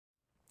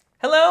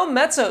Hello,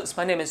 Mezzos!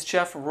 My name is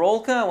Jeff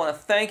Rolka. I want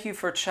to thank you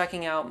for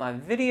checking out my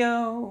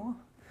video.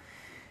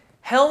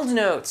 Held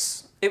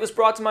notes. It was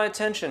brought to my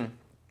attention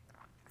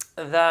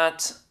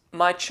that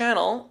my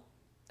channel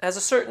has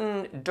a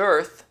certain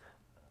dearth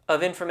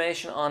of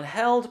information on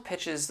held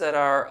pitches that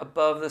are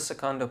above the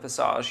secondo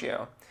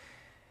passaggio.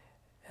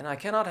 And I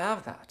cannot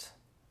have that.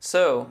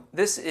 So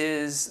this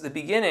is the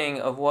beginning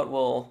of what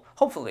will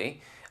hopefully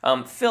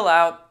fill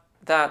out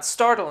that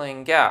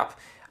startling gap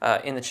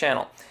in the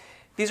channel.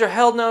 These are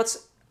held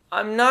notes.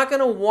 I'm not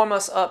going to warm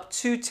us up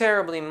too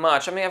terribly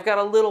much. I mean, I've got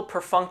a little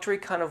perfunctory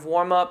kind of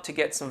warm-up to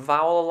get some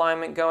vowel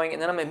alignment going,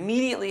 and then I'm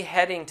immediately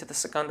heading to the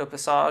secondo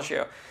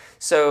passaggio.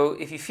 So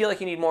if you feel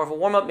like you need more of a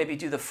warm-up, maybe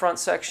do the front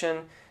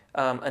section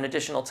an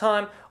additional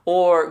time,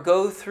 or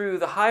go through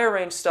the higher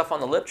range stuff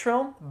on the lip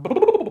trill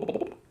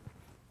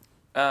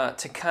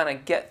to kind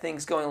of get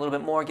things going a little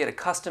bit more, get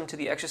accustomed to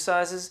the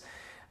exercises,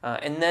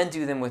 and then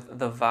do them with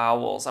the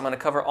vowels. I'm going to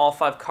cover all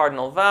 5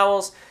 cardinal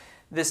vowels.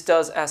 This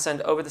does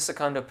ascend over the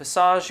secondo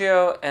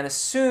passaggio and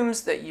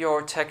assumes that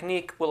your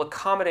technique will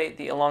accommodate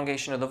the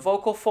elongation of the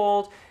vocal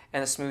fold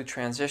and a smooth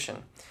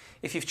transition.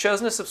 If you've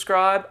chosen to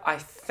subscribe, I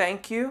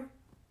thank you.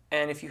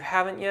 And if you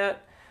haven't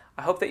yet,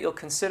 I hope that you'll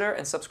consider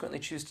and subsequently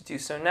choose to do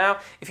so now.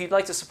 If you'd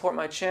like to support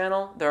my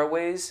channel, there are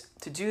ways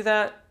to do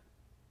that.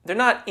 They're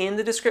not in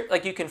the description.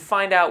 Like, you can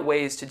find out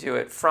ways to do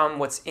it from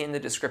what's in the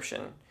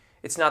description.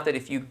 It's not that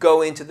if you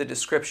go into the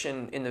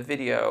description in the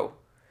video,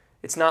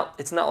 it's not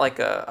like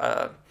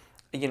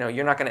you know,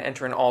 you're not going to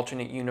enter an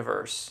alternate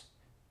universe.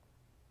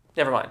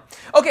 Never mind.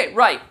 Okay,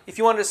 right. If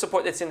you wanted to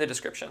support, it's in the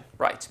description.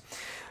 Right.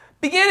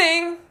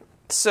 Beginning.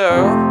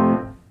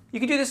 So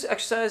you can do this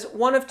exercise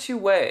one of 2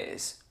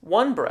 ways.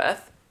 One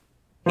breath.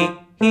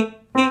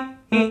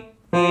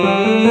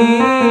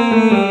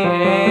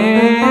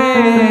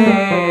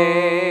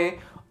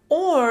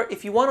 Or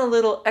if you want a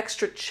little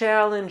extra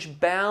challenge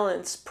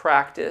balance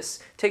practice,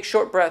 take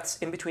short breaths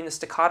in between the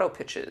staccato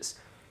pitches.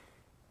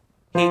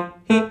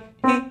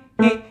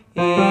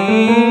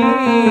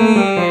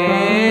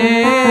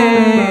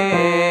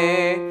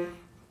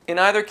 In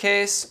either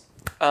case,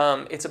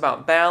 it's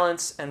about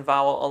balance and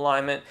vowel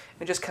alignment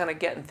and just kind of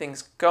getting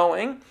things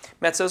going.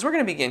 Mezzos, we're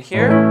going to begin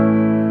here.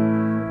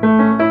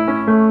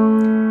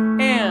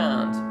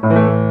 And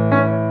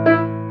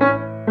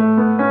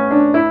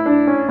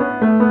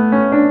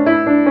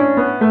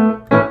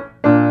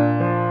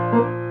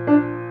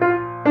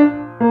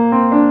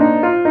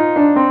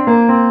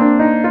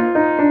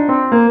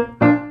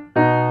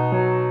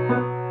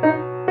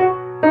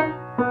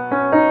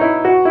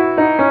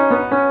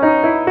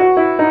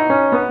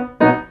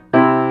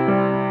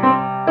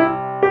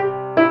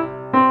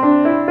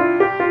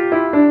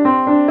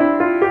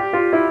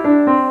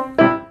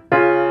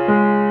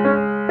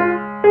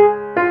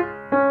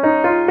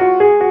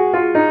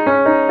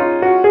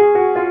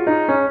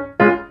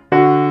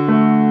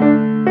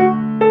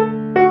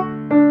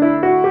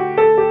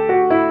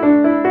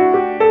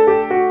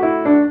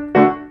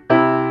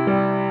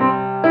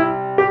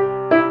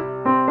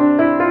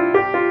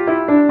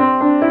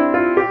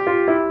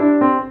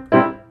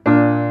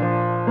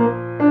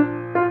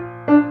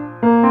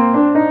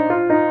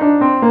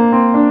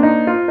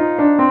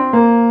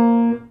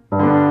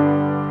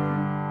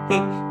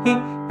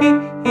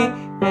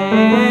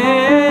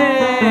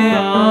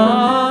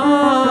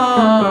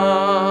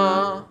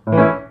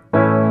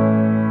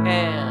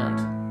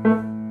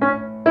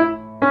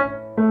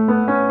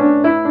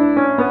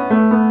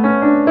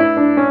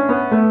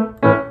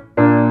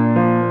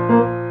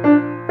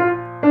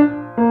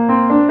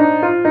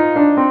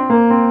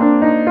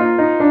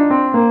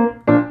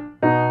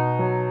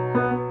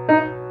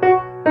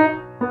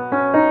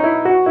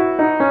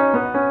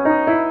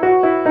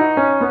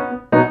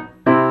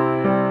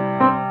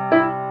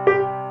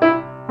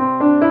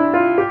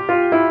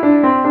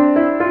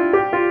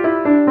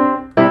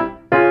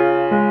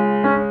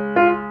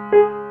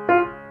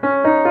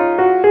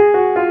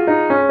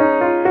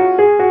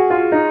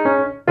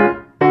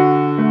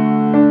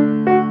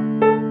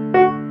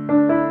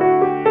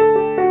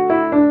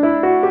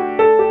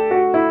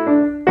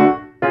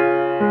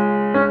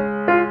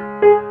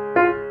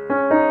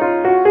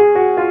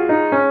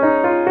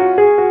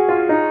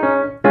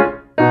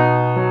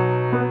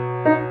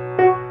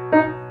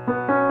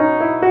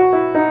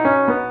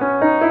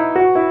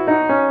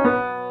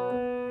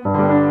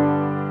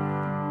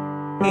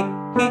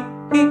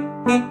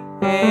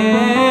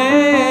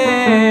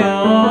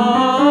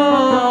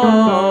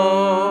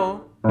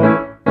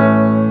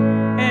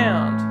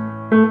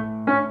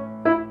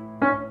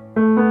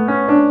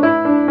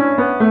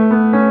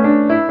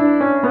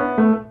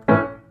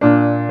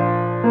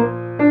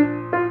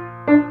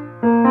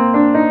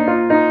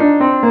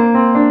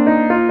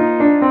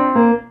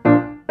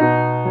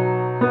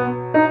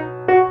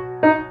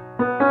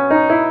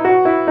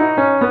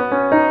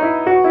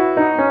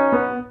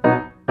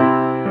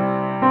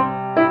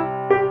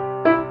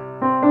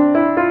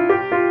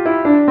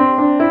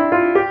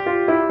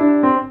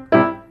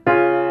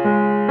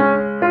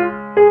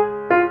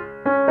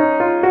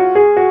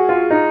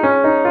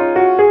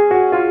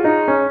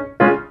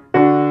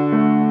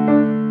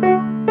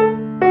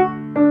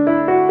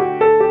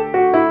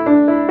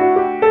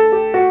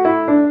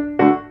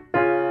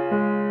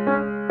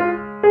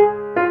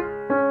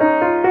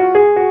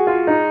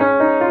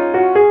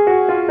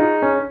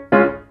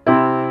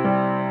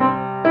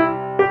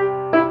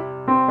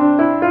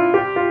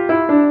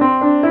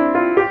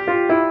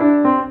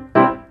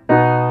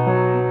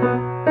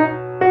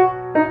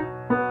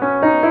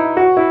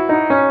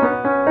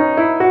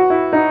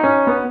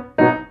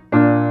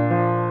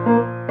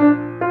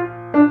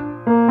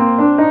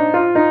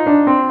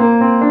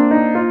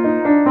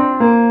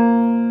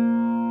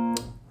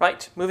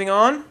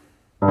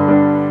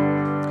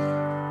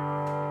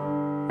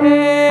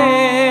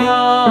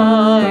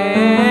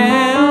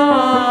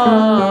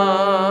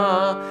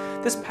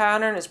This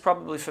pattern is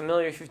probably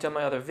familiar if you've done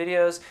my other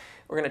videos.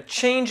 We're going to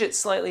change it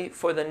slightly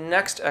for the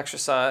next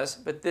exercise,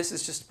 but this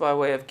is just by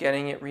way of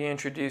getting it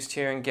reintroduced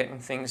here and getting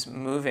things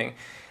moving.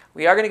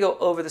 We are going to go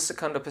over the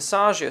secondo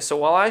passaggio. So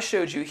while I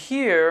showed you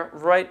here,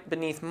 right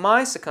beneath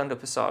my secondo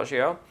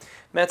passaggio,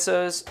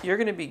 mezzos, you're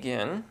going to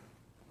begin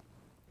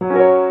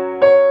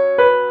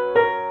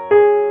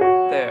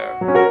there.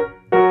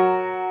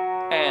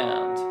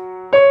 And.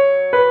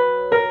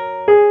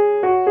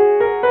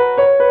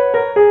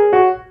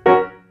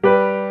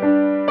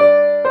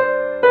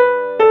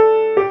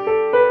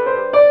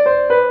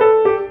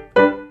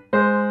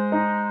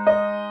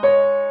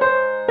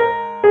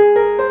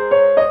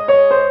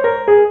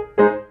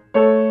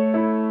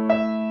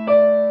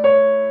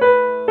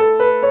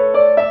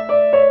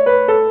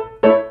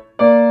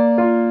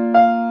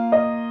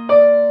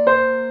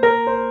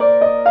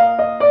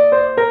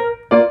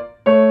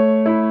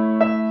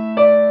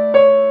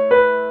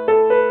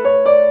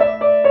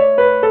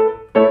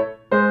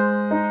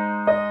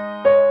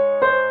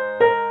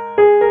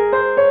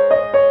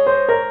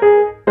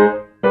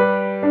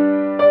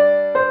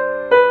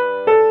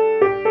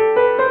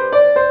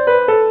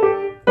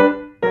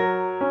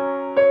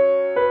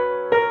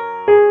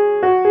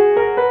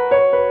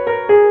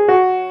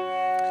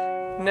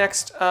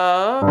 Next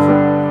up,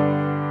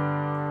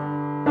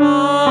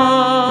 oh,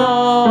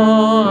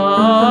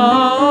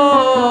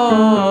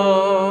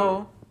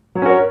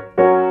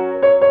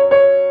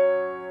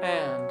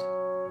 and.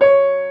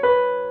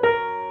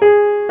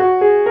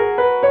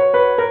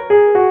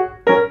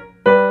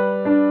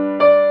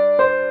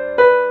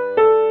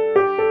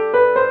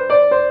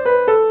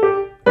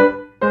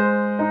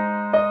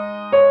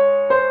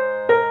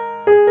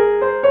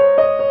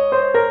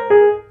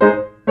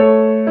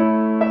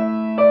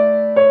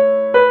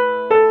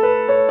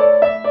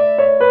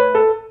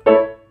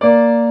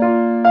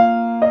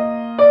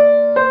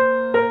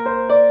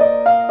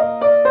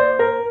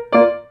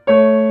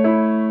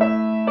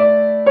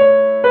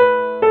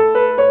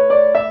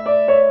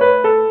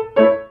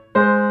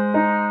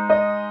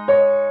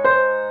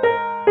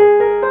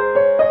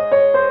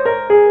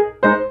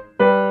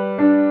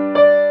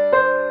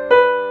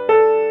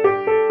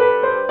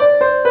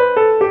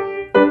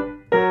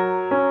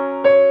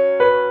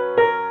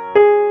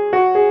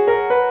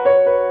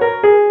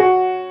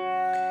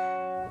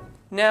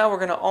 Now we're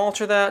going to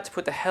alter that to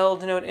put the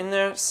held note in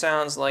there.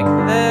 Sounds like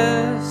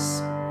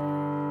this.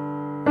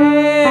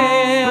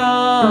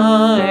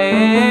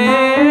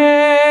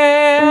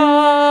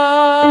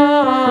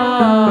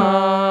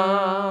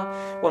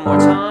 One more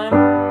time.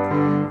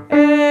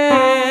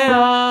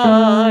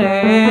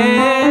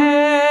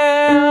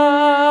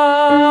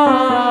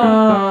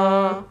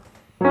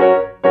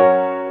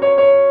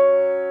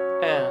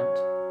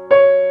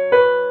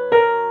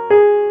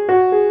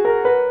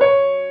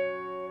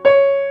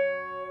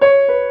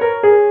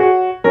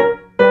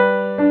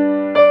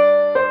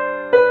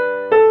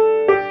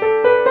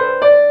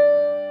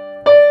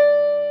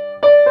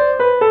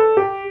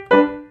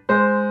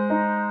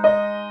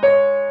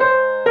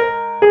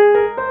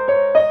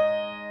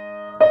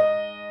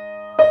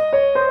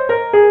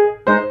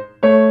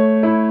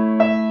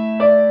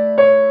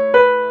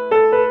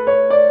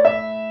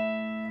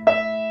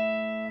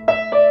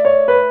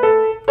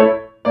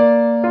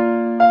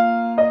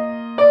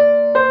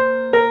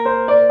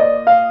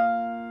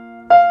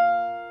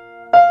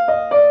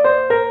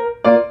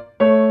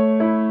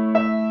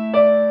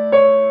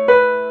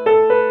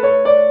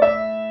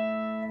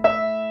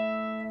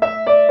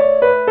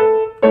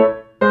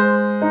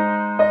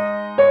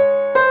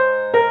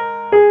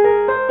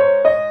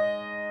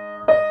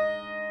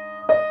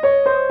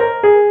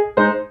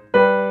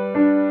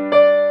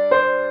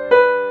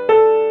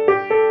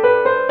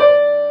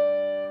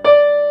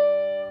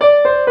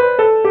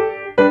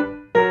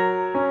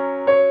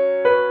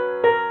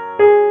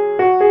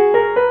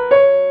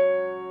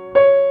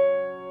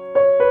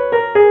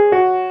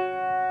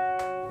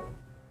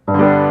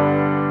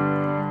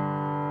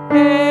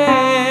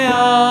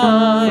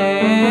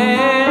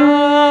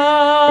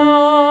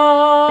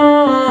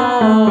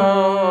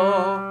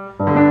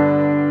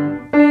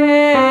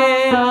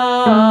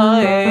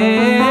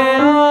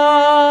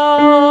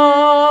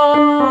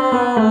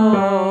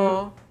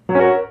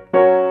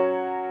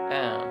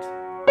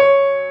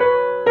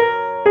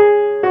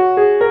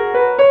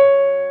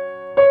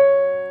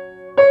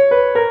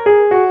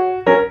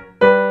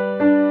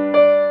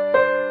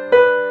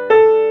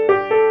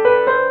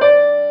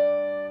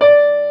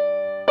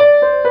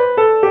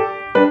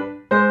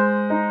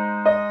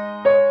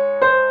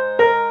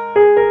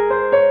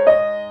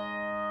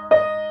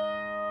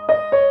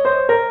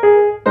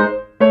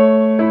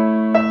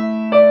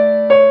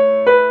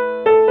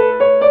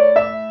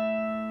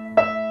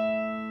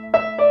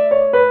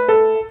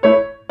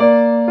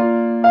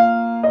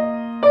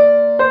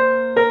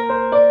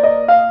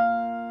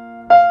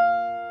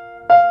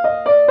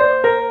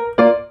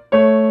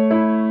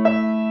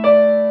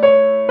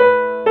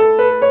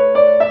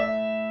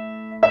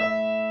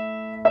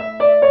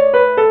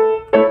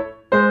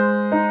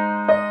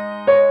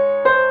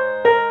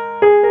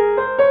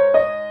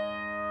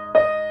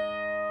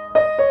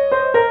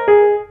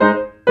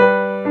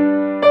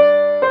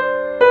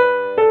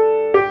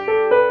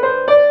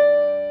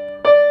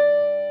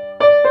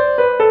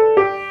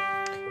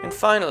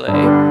 finally,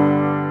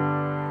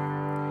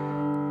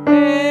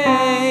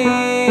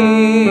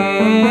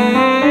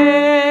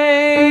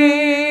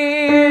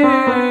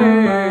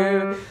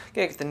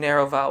 get the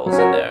narrow vowels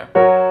in there.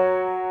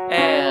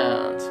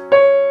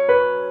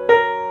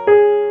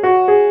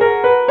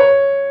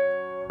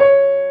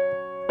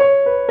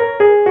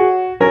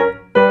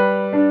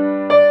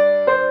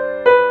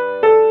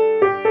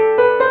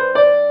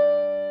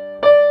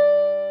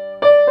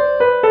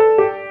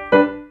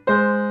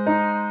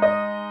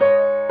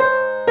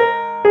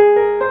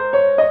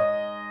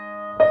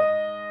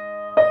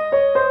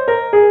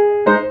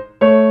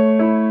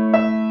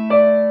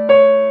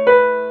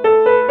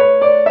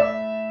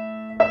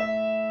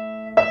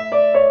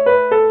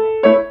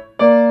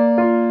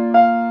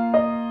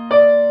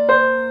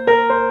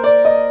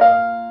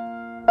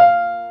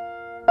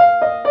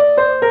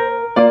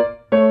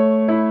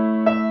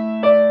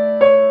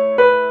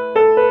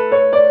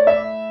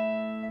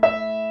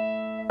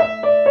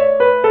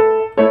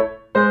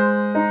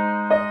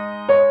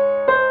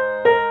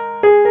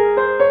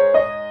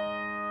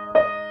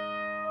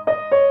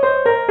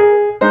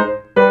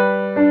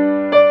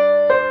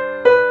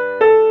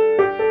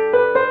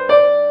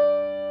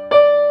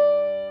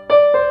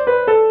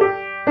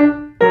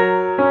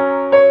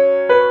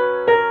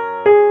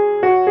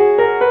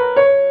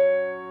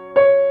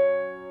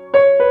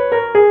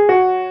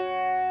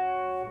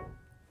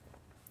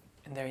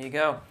 And there you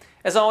go.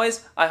 As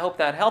always, I hope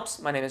that helps.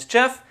 My name is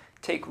Jeff.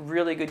 Take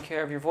really good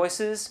care of your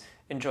voices.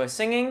 Enjoy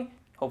singing.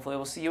 Hopefully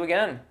we'll see you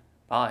again.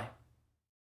 Bye.